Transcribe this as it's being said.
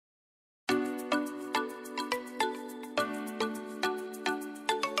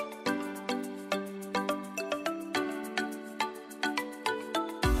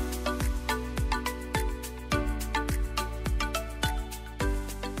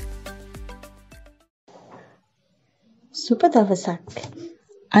සුබ දවසක්.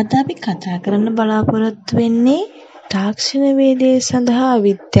 අද අපි කතා කරන්න බලාපොරොත්තු වෙන්නේ තාක්ෂණ වේදයේ සඳහා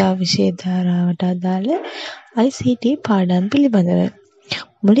විද්‍යා විෂය ධාරාවට අදාළ ICT පාඩම් පිළිබඳව.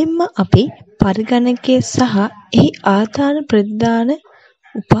 මුලින්ම අපි පරිගණකය සහ එහි ආදාන ප්‍රදාන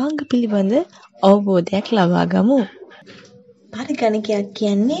උපාංග පිළිබඳ අවබෝධයක් ලබා ගමු. පරිගණකයක්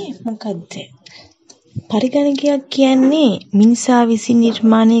කියන්නේ මොකක්ද? පරිගණකයක් කියන්නේ මිනිසා විසින්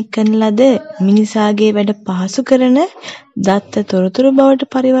නිර්මාණය කරන ලද මිනිසාගේ වැඩ පහසු කරන දත්ත තොරතුරු බවට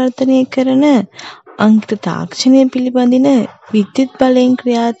පරිවර්තනය කරන අංකිත තාක්ෂණය පිළිබඳින විද්‍යුත් බලයෙන්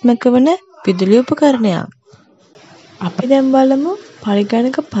ක්‍රියාත්මක වන විදුලි උපකරණයක්. අපි දැන් බලමු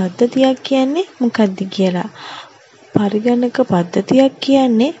පරිගණක පද්ධතියක් කියන්නේ මොකක්ද කියලා. පරිගණක පද්ධතියක්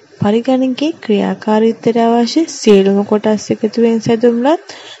කියන්නේ පරිගණකයේ ක්‍රියාකාරීත්වයට අවශ්‍ය සියලුම කොටස් එකතුවෙන්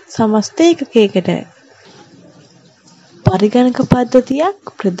සැදුම්ලත් සමස්ත ඒකකයකට. පරිගණක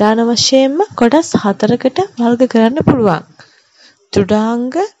පද්ධතියක් ප්‍රධාන වශයෙන්ම කොටස් 4කට වර්ග කරන්න පුළුවන්.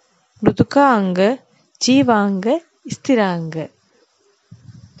 ත්‍රිඩාංග, මෘදුකාංග, ජීවාංග, ස්ථිරාංග.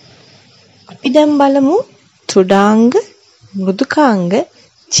 අපි දැන් බලමු ත්‍රිඩාංග, මෘදුකාංග,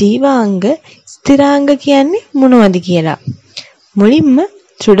 ජීවාංග, ස්ථිරාංග කියන්නේ මොනවද කියලා. මුලින්ම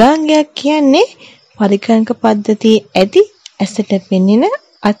ත්‍රිඩාංගයක් කියන්නේ පරිගණක පද්ධතියේ ඇති ඇසට පෙනෙන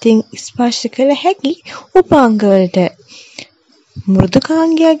අතින් ස්පර්ශ කළ හැකි උපාංග වලට.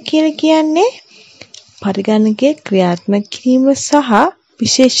 මෘදුකාංගයක් කියලා කියන්නේ පරිගණකයේ ක්‍රියාත්මක කිරීම සහ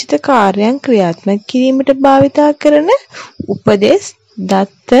විශේෂිත කාර්යයන් ක්‍රියාත්මක කිරීමට භාවිතා කරන උපදෙස්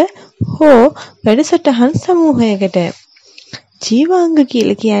දත්ත හෝ වැඩසටහන් සමූහයකට. ජීවාංග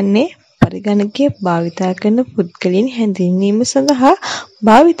කියලා කියන්නේ පරිගණකයේ භාවිතා කරන පුද්ගලයන් හැඳින්වීම සඳහා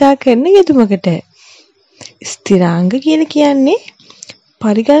භාවිතා කරන යෙදුමකට. ස්ථිරාංග කියලා කියන්නේ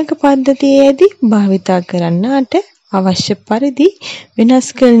පරිගණක පද්ධතියේදී භාවිතා කරන්නාට අවශ්‍ය පරිදි වෙනස්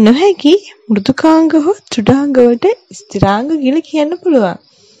කළ නොහැකි මෘදුකාංග හෝ ත්‍රිඩාංග වලට ස්ථිරාංග කියලා කියන්න පුළුවන්.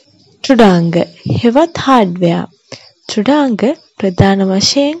 ත්‍රිඩාංග හෙවත් හાર્ඩ්වෙයාර්. ත්‍රිඩාංග ප්‍රධාන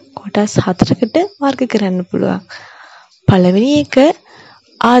වශයෙන් කොටස් 4කට වර්ග කරන්න පුළුවන්. පළවෙනි එක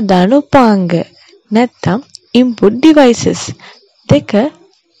ආදාන උපාංග නැත්නම් input devices. දෙක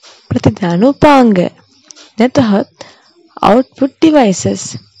ප්‍රතිදාන උපාංග නැත්නම් output devices.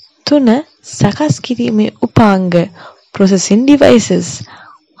 3 සකස් කිරීමේ උපාංග processing devices.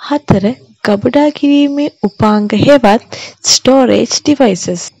 4 ගබඩා කිරීමේ උපාංග හෙවත් storage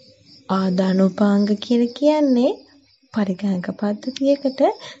devices. ආදාන උපාංග කියලා කියන්නේ පරිගණක පද්ධතියකට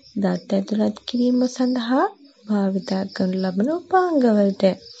දත් ඇතුළත් කිරීම සඳහා භාවිතා කරන ලබන උපාංග වලට.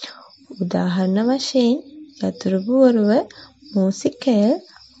 උදාහරණ වශයෙන් යතුරු පුවරුව, මූසිකය,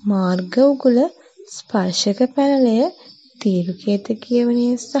 මාර්ග උගුල, ස්පර්ශක පැනලය, තීරුකේත කියවනය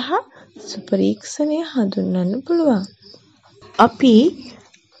සහ සුපරීක්ෂණය හඳුන්වන්න පුළුවන්. අපි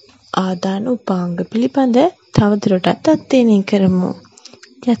ආදාන උපාංග පිළිබඳ තවදුරටත් අධ්‍යයනය කරමු.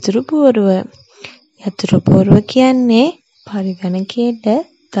 යතුරු පුවරුව. යතුරු පුවරුව කියන්නේ පරිගණකයට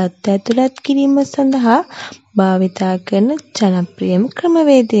දත් ඇතුළත් කිරීම සඳහා භාවිතා කරන ජනප්‍රියම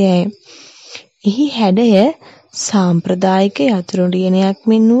ක්‍රමවේදයයි. එහි හැඩය සාම්ප්‍රදායික යතුරු ලියනයක්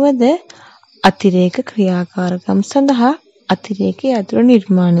මෙන් වුවද අතිරේක ක්‍රියාකාරකම් සඳහා අතිරේක යතුරු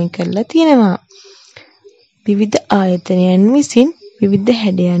නිර්මාණය කරලා තියෙනවා. විවිධ ආයතනයන් විසින් විවිධ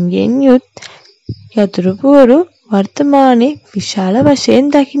හැඩයන්ගෙන් යුත් යතුරු පුවරු වර්තමානයේ විශාල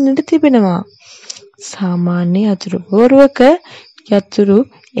වශයෙන් දකින්නට තිබෙනවා. සාමාන්‍ය යතුරු පුවරුවක යතුරු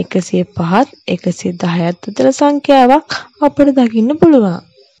 105ත් 110ත් අතර සංඛ්‍යාවක් අපට දකින්න පුළුවන්.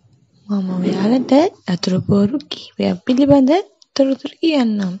 මම ඔයාලට යතුරු පුවරු කිහිපයක් පිළිබඳ තොරතුරු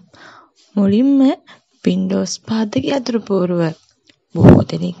කියන්නම්. මුලින්ම Windows පාදක යතුරු පුවරුව. බොහෝ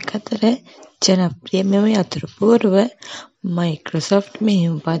දෙනෙක් අතර ජනප්‍රිය මෙම යතුරු පුවරුව Microsoft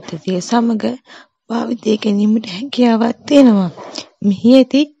මෙහෙයුම් පද්ධතිය සමග භාවිතය ගැනීමට හැකියාවක් තියෙනවා. මෙහි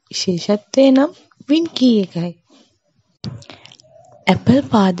ඇති විශේෂත්වය නම් Win key එකයි. Apple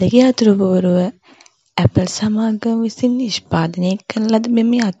පාදක යතුරු පුවරුව. Apple සමාගම විසින් නිෂ්පාදනය කරන ලද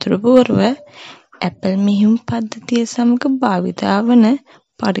මෙම යතුරු පුවරුව Apple මෙහෙයුම් පද්ධතිය සමග භාවිතා වන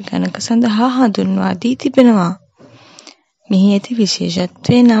පරිගණක සඳහා හඳුන්වා දී තිබෙනවා. මෙහි ඇති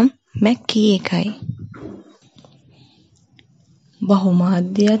විශේෂත්වය නම් Mac key එකයි.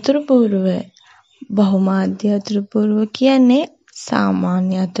 බහුමාධ්‍ය යතුරු පුවරුව. බහුමාධ්‍ය යතුරු පුවරුව කියන්නේ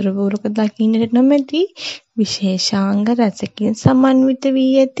සාමාන්‍ය යතුරු පුවරුක දකින්නට නොමැති විශේෂාංග රැසකින් සමන්විත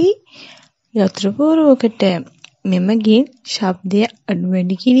වී ඇති යතුරු පුවරුවකට. මෙමගින් ශබ්දය අඩු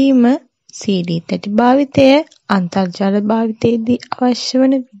වැඩි කිරීම, CD තැටි භාවිතය, අන්තර්ජාල භාවිතයේදී අවශ්‍ය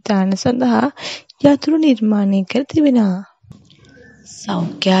වන විධාන සඳහා යතුරු නිර්මාණය කර තිබෙනවා.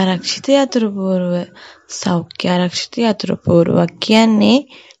 සෞඛ්‍ය ආරක්ෂිත යතුරු පුවරුව. සෞඛ්‍ය ආරක්ෂිත යතුරු පුවරුවක් කියන්නේ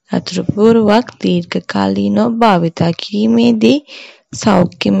යතුරු පුවරුවක් දීර්ඝකාලීනව භාවිතා කිරීමේදී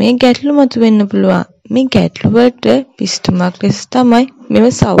සෞඛ්‍යමය ගැටලු මතුවෙන්න පුළුවන්. මේ ගැටලු වලට පිස්තුමක් ලෙස තමයි මෙම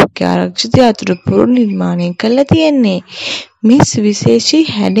සෞඛ්‍ය ආරක්ෂිත යතුරු පුවරු නිර්මාණය කරලා තියෙන්නේ. මේ සුවිශේෂී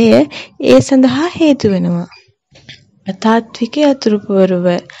හැඩය ඒ සඳහා හේතු වෙනවා. අතාත්වික යතුරු පුවරුව.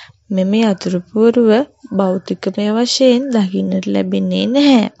 මෙම යතුරු පුවරුව භෞතිකමය වශයෙන් දකින්නට ලැබෙන්නේ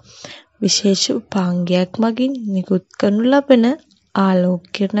නැහැ. විශේෂ උපාංගයක් මගින් නිකුත් කරනු ලබන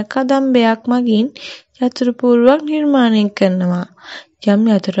ආලෝකකිරණ කදම්බයක් මගින් යතුරු පුවරුවක් නිර්මාණය කරනවා. යම්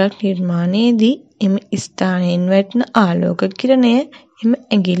යතුරක් නිර්මාණයේදී එම ස්ථානයෙන් වැටෙන ආලෝක කිරණය එම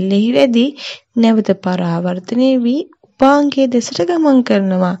ඇඟිල්ලෙහි වැදී නැවත පරාවර්තනය වී උපාංගයේ දෙසට ගමන්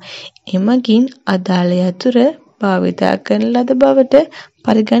කරනවා. එමගින් අදාළ යතුර භාවිතා කරන ලද බවට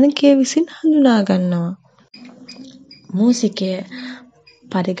පරිගණකය විසින් හඳුනා ගන්නවා. මූසිකය.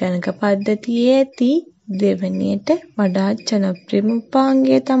 පරිගණක පද්ධතියේ ඇති දෙවැනියට වඩා ජනප්‍රියම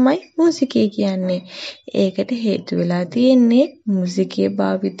උපාංගය තමයි මූසිකය කියන්නේ. ඒකට හේතු වෙලා තියෙන්නේ මූසිකයේ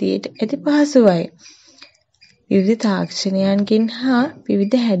භාවිතයට ඇති පහසුවයි. විවිධ තාක්ෂණයන්ගෙන් හා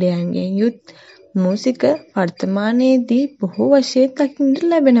විවිධ හැඩයන්ගෙන් යුත් මූසික වර්තමානයේදී බොහෝ වශයෙන් දකින්නට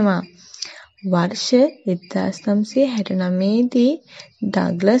ලැබෙනවා. වර්ෂ 1969 දී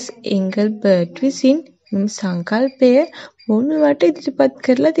ඩග්ලස් එන්ගල්බර්ට් විසින් මෙම සංකල්පය වුණුවට ඉදිරිපත්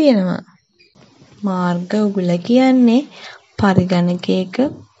කරලා තියෙනවා. මාර්ග උගුල කියන්නේ පරිගණකයක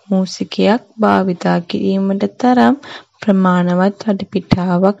මූසිකයක් භාවිතා කිරීමට තරම් ප්‍රමාණවත්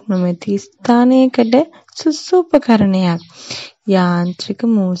වටපිටාවක් නොමැති ස්ථානයකට සුදුසු උපකරණයක්. යාන්ත්‍රික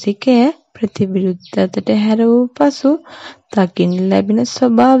මූසිකය ප්‍රතිවිරුද්ධ අතට හැර වූ පසු දකින්න ලැබෙන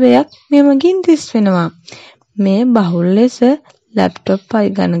ස්වභාවයක් මෙමගින් දිස්වෙනවා. මේ බහුල ලෙස ලැප්ටොප්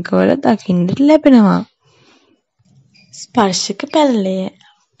පරිගණකවල දකින්නට ලැබෙනවා. ස්පර්ශක පැළලය.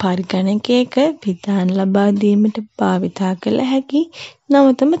 පරිගණකයක විධාන ලබා දීමට භාවිතා කළ හැකි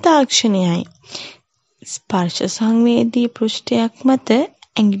නවතම තාක්ෂණයයි. ස්පර්ශ සංවේදී පෘෂ්ඨයක් මත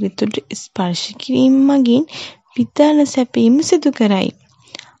ඇඟිලි තුඩු ස්පර්ශ කිරීම මගින් විධාන සැපීම සිදු කරයි.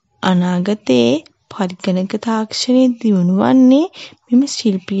 අනාගතයේ පරිගණක තාක්ෂණය දියුණු වන්නේ මෙම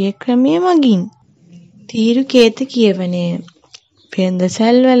ශිල්පීය ක්‍රමය මගින්. තීරු කේත කියවනය. වෙළඳ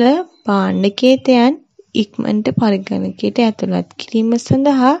සැල්වල භාණ්ඩ කේතයන් ඉක්මනට පරිගණකයට ඇතුළත් කිරීම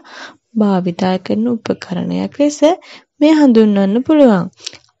සඳහා භාවිතා කරන උපකරණයක් ලෙස මෙය හඳුන්වන්න පුළුවන්.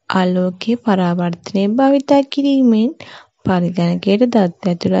 ආලෝකයේ පරාවර්තනය භාවිතා කිරීමෙන් පරිගණකයට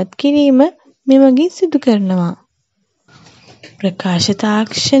දත් ඇතුළත් කිරීම මෙමගින් සිදු කරනවා. ප්‍රකාශ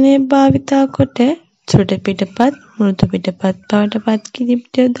තාක්ෂණය භාවිතා කොට ත්‍රුට පිටපත් මෘදු පිටපත් බවට පත්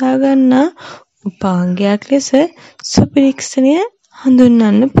කිරීමට යොදා ගන්නා උපාංගයක් ලෙස සුපිරික්ෂණය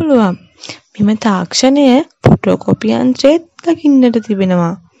හඳුන්වන්න පුළුවන්. මෙම තාක්ෂණය ෆොටෝකොපි යන්ත්‍රයේත් දකින්නට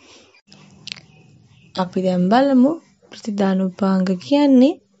තිබෙනවා. අපි දැන් බලමු ප්‍රතිදාන උපාංග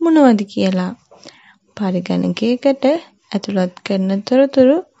කියන්නේ මොනවද කියලා. පරිගණකයකට ඇතුළත් කරන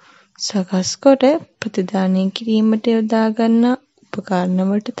තොරතුරු සකස් කොට ප්‍රතිදානය කිරීමට යොදා ගන්නා උපකරණ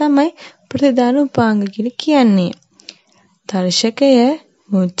වලට තමයි ප්‍රතිදාන උපාංග කියලා කියන්නේ. දර්ශකය,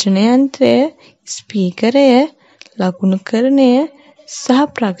 මුද්‍රණ යන්ත්‍රය, ස්පීකරය, ලකුණුකරණය සහ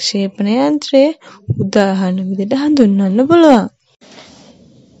ප්‍රක්ෂේපණ යන්ත්‍රය උදාහරණ විදිහට හඳුන්වන්න පුළුවන්.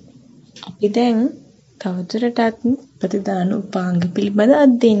 අපි දැන් තවදුරටත් ප්‍රතිදාන උපාංග පිළිබඳ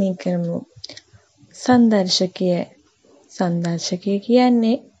අධ්‍යයනය කරමු. සංදර්ශකය. සංදර්ශකය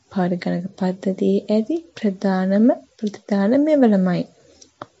කියන්නේ පරිගණක පද්ධතියේ ඇති ප්‍රධානම ප්‍රතිදාන මෙවලමයි.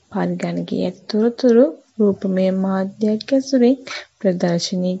 පරිගණකයේ ඇති තොරතුරු රූපමය මාධ්‍යයක් ඇසුරින්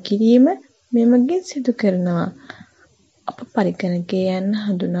ප්‍රදර්ශනය කිරීම මෙමගින් සිදු කරනවා. අප පරිගණකයන්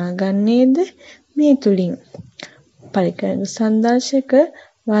හඳුනාගන්නේද මේ තුලින්. පරිගණක සංදර්ශක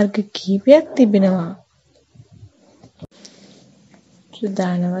වර්ග කිහිපයක් තිබෙනවා.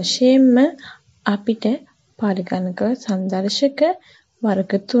 ප්‍රධාන වශයෙන්ම අපිට පරිගණක සංදර්ශක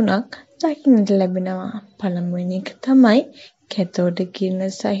වර්ග 3ක් දකින්නට ලැබෙනවා. පළමුවෙනි එක තමයි කැතෝඩ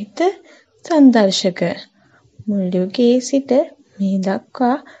කිරණ සහිත සංදර්ශක. මුල් යුගයේ සිට මේ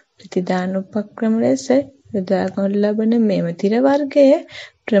දක්වා ප්‍රතිදාන උපක්‍රම ලෙස යොදා ගනු ලබන මෙම තිර වර්ගය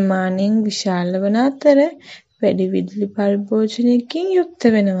ප්‍රමාණයෙන් විශාල වන අතර වැඩි විදුලි පරිභෝජනයකින් යුක්ත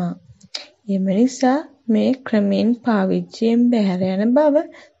වෙනවා. එම නිසා මේ ක්‍රමයෙන් පාවිච්චියෙන් බැහැර යන බව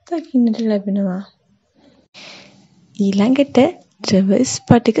දකින්නට ලැබෙනවා. ඊළඟට ද්‍රව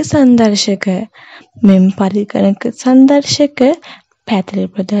ස්පටික සංදර්ශක. මෙම පරිගණක සංදර්ශක පැතිරි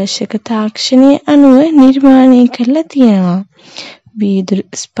ප්‍රදර්ශක තාක්ෂණයේ අනුව නිර්මාණය කරලා තියෙනවා. වීදුරු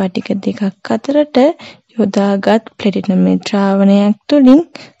ස්පටික දෙකක් අතරට යොදාගත් ප්ලැටිනම් ද්‍රාවණයක් තුළින්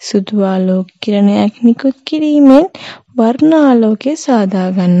සුදු ආලෝක කිරණයක් නිකුත් කිරීමෙන් වර්ණ ආලෝකය සාදා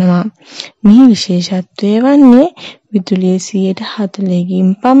ගන්නවා. මේ විශේෂත්වය වන්නේ විදුලිය 40%කින්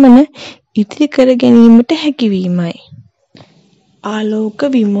පමණ ඉතිරි කර ගැනීමට හැකිවීමයි. ආලෝක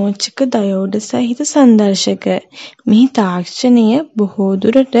විමෝචක දයෝඩ සහිත සංදර්ශක. මෙහි තාක්ෂණය බොහෝ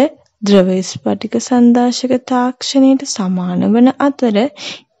දුරට ද්‍රව ස්ඵටික සංදර්ශක තාක්ෂණයට සමාන වන අතර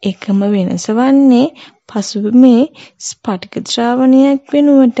එකම වෙනස වන්නේ පසුබිමේ ස්ඵටික ද්‍රාවණයක්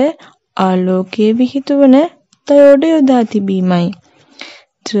වෙනුවට ආලෝකය විහිදුවන දයෝඩ යොදා තිබීමයි.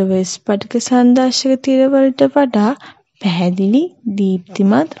 ද්‍රව ස්ඵටික සංදර්ශක තිරවලට වඩා පැහැදිලි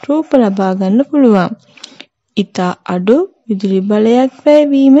දීප්තිමත් රූප ලබා ගන්න පුළුවන්. ඉතා අඩු විදුලි බලයක්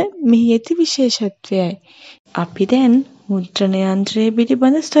වැයවීම මෙහි ඇති විශේෂත්වයයි. අපි දැන් මුද්‍රණ යන්ත්‍රය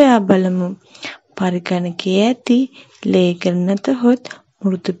පිළිබඳ සොයා බලමු. පරිගණකයේ ඇති ලේඛන නැතහොත්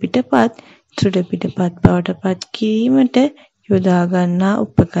මෘදු පිටපත් දෘಢ පිටපත් බවට පත් කිරීමට යොදා ගන්නා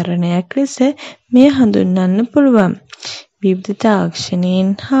උපකරණයක් ලෙස මෙය හඳුන්වන්න පුළුවන්. විවිධ තාක්ෂණයෙන්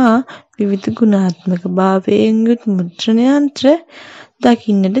හා විවිධ ගුණාත්මක භාවයෙන් යුත් මුද්‍රණ යන්ත්‍ර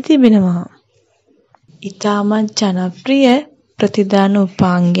දකින්නට තිබෙනවා. ඉතාමත් ජනප්‍රිය ප්‍රතිදාන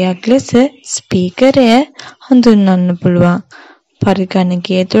උපාංගයක් ලෙස ස්පීකරය හඳුන්වන්න පුළුවන්.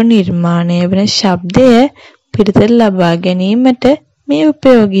 පරිගණකයේ තුළ නිර්මාණය වන ශබ්දය පිටතට ලබා ගැනීමට මේ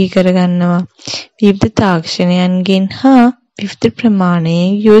උපයෝගී කරගන්නවා. විවිධ තාක්ෂණයන්ගෙන් හා විවිධ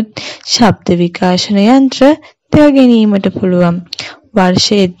ප්‍රමාණයෙන් යුත් ශබ්ද විකාශන යන්ත්‍ර තව ගැනීමට පුළුවන්. වර්ෂ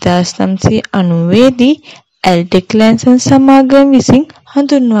 1990 දී ඇල්ටෙක් ලැන්සන් සමාගම විසින්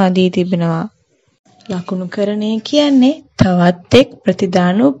හඳුන්වා දී තිබෙනවා. ලකුණුකරණය කියන්නේ තවත් එක්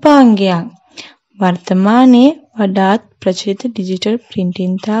ප්‍රතිදාන උපාංගයක්. වර්තමානයේ වඩාත් ප්‍රචලිත ඩිජිටල්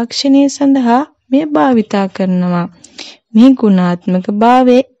ප්‍රින්ටිං තාක්ෂණය සඳහා මෙය භාවිතා කරනවා. මේ ගුණාත්මක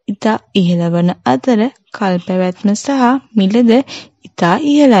භාවය ඉතා ඉහළ වන අතර කල් පැවැත්ම සහ මිලද ඉතා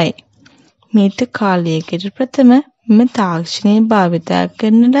ඉහළයි. මීට කාලයකට ප්‍රථම මෙම තාක්ෂණය භාවිතා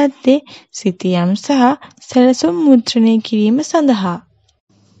කරන ලද්දේ සිතියම් සහ සැලසුම් මුද්‍රණය කිරීම සඳහා.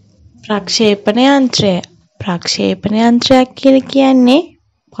 ප්‍රක්ෂේපණ යන්ත්‍රය. ප්‍රක්ෂේපණ යන්ත්‍රයක් කියලා කියන්නේ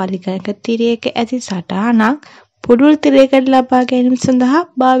පරිගණක තිරයක ඇති සටහනක් පුඩුල් තිරයකට ලබා ගැනීම සඳහා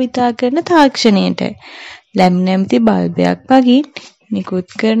භාවිතා කරන තාක්ෂණයට ලැම්ප් නැමැති බල්බයක් වගේ නිකුත්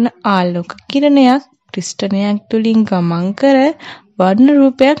කරන ආලෝක කිරණයක් ක්‍රිස්ටලයක් තුලින් ගමන් කර වර්ණ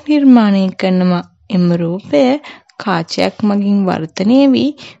රූපයක් නිර්මාණය කරනවා. එම රූපය කාචයක් මගින් වර්ධනය වී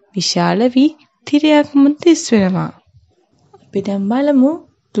විශාල වී තිරයක් මත දිස්වෙනවා. අපි දැන් බලමු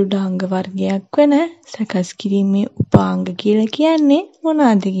තුඩාංග වර්ගයක් වන සකස් කිරීමේ උපාංග කියලා කියන්නේ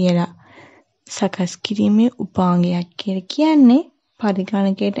මොනවාද කියලා. සකස් කිරීමේ උපාංගයක් කියලා කියන්නේ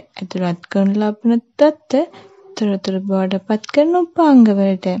පරිගණකයට ඇතුළත් කරනු ලබන තත්ත්ව තොරතුරු බවට පත් කරන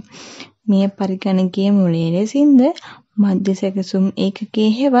උපාංගවලට. මේ පරිගණකයේ මුලයේ ලෙසින්ද මධ්‍ය සැකසුම් ඒකකයේ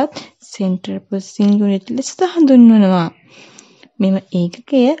හෙවත් සෙන්ට්‍රල් ප්‍රොසෙසිං යුනිට් ලෙස හඳුන්වනවා. මෙම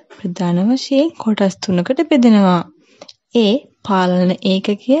ඒකකය ප්‍රධාන වශයෙන් කොටස් තුනකට බෙදෙනවා. ඒ පාලන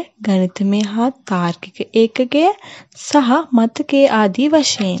ඒකකය, ගණිතමය හා තාර්කික ඒකකය සහ මතකයේ ආදී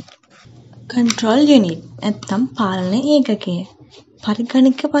වශයෙන්. කන්ට්‍රෝල් යුනිට් නැත්නම් පාලන ඒකකය.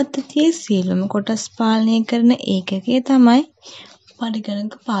 පරිගණක පද්ධතියේ සියලුම කොටස් පාලනය කරන ඒකකය තමයි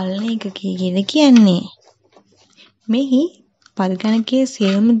පරිගණක පාලන ඒකකය කියලා කියන්නේ. මෙහි පරිගණකයේ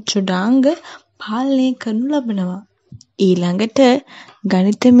සියලුම ත්‍රිඩාංග පාලනය කරනු ලබනවා. ඊළඟට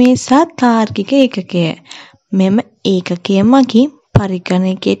ගණිතමය සහ තාර්කික ඒකකය. මෙම ඒකකය මගින්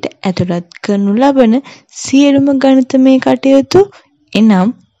පරිගණකයට ඇතුළත් කරනු ලබන සියලුම ගණිතමය කටයුතු එනම්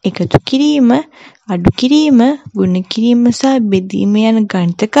එකතු කිරීම, අඩු කිරීම, ගුණ කිරීම සහ බෙදීම යන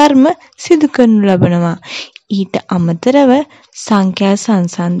ගණිත කර්ම සිදු කරනු ලබනවා. ඊට අමතරව සංඛ්‍යා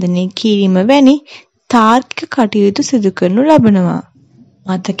සංසන්දනය කිරීම වැනි තාර්කික කටයුතු සිදු කරනු ලබනවා.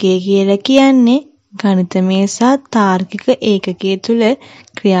 මතකය කියලා කියන්නේ ගණිතමය සහ තාර්කික ඒකකයේ තුල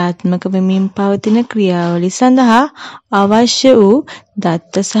ක්‍රියාත්මක වෙමින් පවතින ක්‍රියාවලිය සඳහා අවශ්‍ය වූ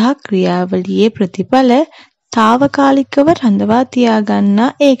දත්ත සහ ක්‍රියාවලියේ ප්‍රතිඵල తాවකාලිකව රඳවා තියා ගන්නා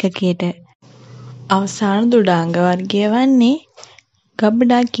ඒකකයට. අවසාන තුඩාංග වර්ගය වන්නේ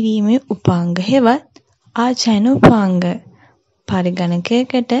ගබඩා කිරීමේ උපාංග හෙවත් ආචයන උපාංග.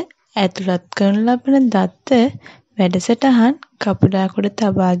 පරිගණකයකට ඇතුළත් කරනු ලබන දත්ත වැඩසටහන් ගබඩා කොට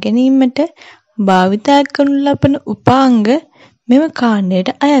තබා ගැනීමට භාවිතා කරනු ලබන උපාංග මෙම කාණ්ඩයට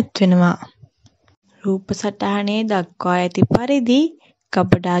අයත් වෙනවා. රූප සටහනේ දක්වා ඇති පරිදි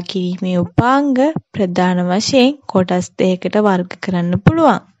ගබඩා කිරීමේ උපාංග ප්‍රධාන වශයෙන් කොටස් දෙකකට වර්ග කරන්න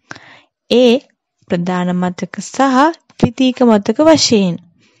පුළුවන්. ඒ ප්‍රධාන මතක සහ ද්විතීක මතක වශයෙන්.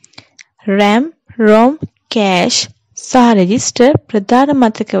 RAM, ROM, cache සහ රෙජිස්ටර් ප්‍රධාන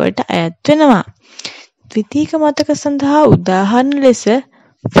මතක වලට අයත් වෙනවා. ද්විතීක මතක සඳහා උදාහරණ ලෙස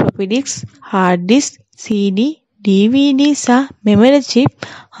floppy disk, hard disk, CD, DVD සහ memory chip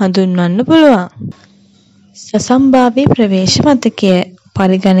හඳුන්වන්න පුළුවන්. සසම්භාව්‍ය ප්‍රවේශ මතකය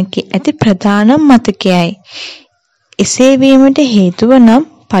පරිගණකයේ ඇති ප්‍රධාන මතකයයි. එසේ වීමට හේතුව නම්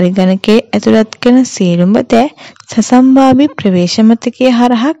පරිගණකයේ ඇතුළත් කරන සියලුම දෑ සසම්භාව්‍ය ප්‍රවේශ මතකයේ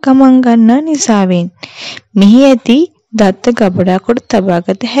හරහා ගමන් ගන්නා නිසාවෙන්. මෙහි ඇති දත්ත ගබඩා කොට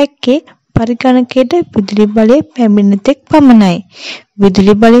තබාගත හැක්කේ පරිගණකයට විදුලි බලය පැමිණෙන තෙක් පමණයි.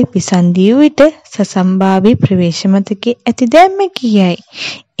 විදුලි බලය විසන්දිය විට සසම්භාව්‍ය ප්‍රවේශ මතකයේ ඇති දෑ මැකියයි.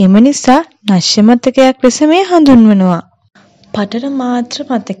 එම නිසා නශ්‍ය මතකයක් ලෙස මෙය හඳුන්වනවා. පඨන මාත්‍ර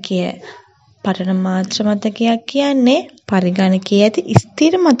මතකය. පඨන මාත්‍ර මතකයක් කියන්නේ පරිගණකයේ ඇති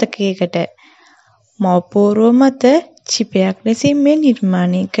ස්ථිර මතකයකට මව්පෝරුව මත චිපයක් ලෙසින් මේ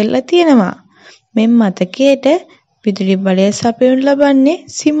නිර්මාණය කරලා තියෙනවා. මේ මතකයට විදුලි බලය සපයනු ලබන්නේ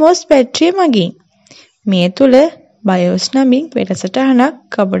CMOS බැටරිය මගින්. මේ තුල BIOS නමින් වැඩසටහනක්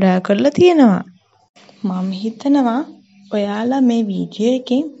ගබඩා කරලා තියෙනවා. මම හිතනවා ඔයාලා මේ වීඩියෝ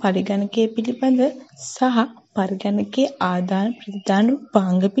එකෙන් පරිගණකය පිළිබඳ සහ පරිගණකයේ ආදාන ප්‍රතිදාන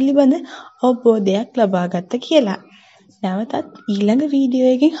භාංග පිළිබඳ අවබෝධයක් ලබා ගත්ත කියලා. නැවතත් ඊළඟ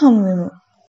වීඩියෝ එකකින් හමු වෙමු.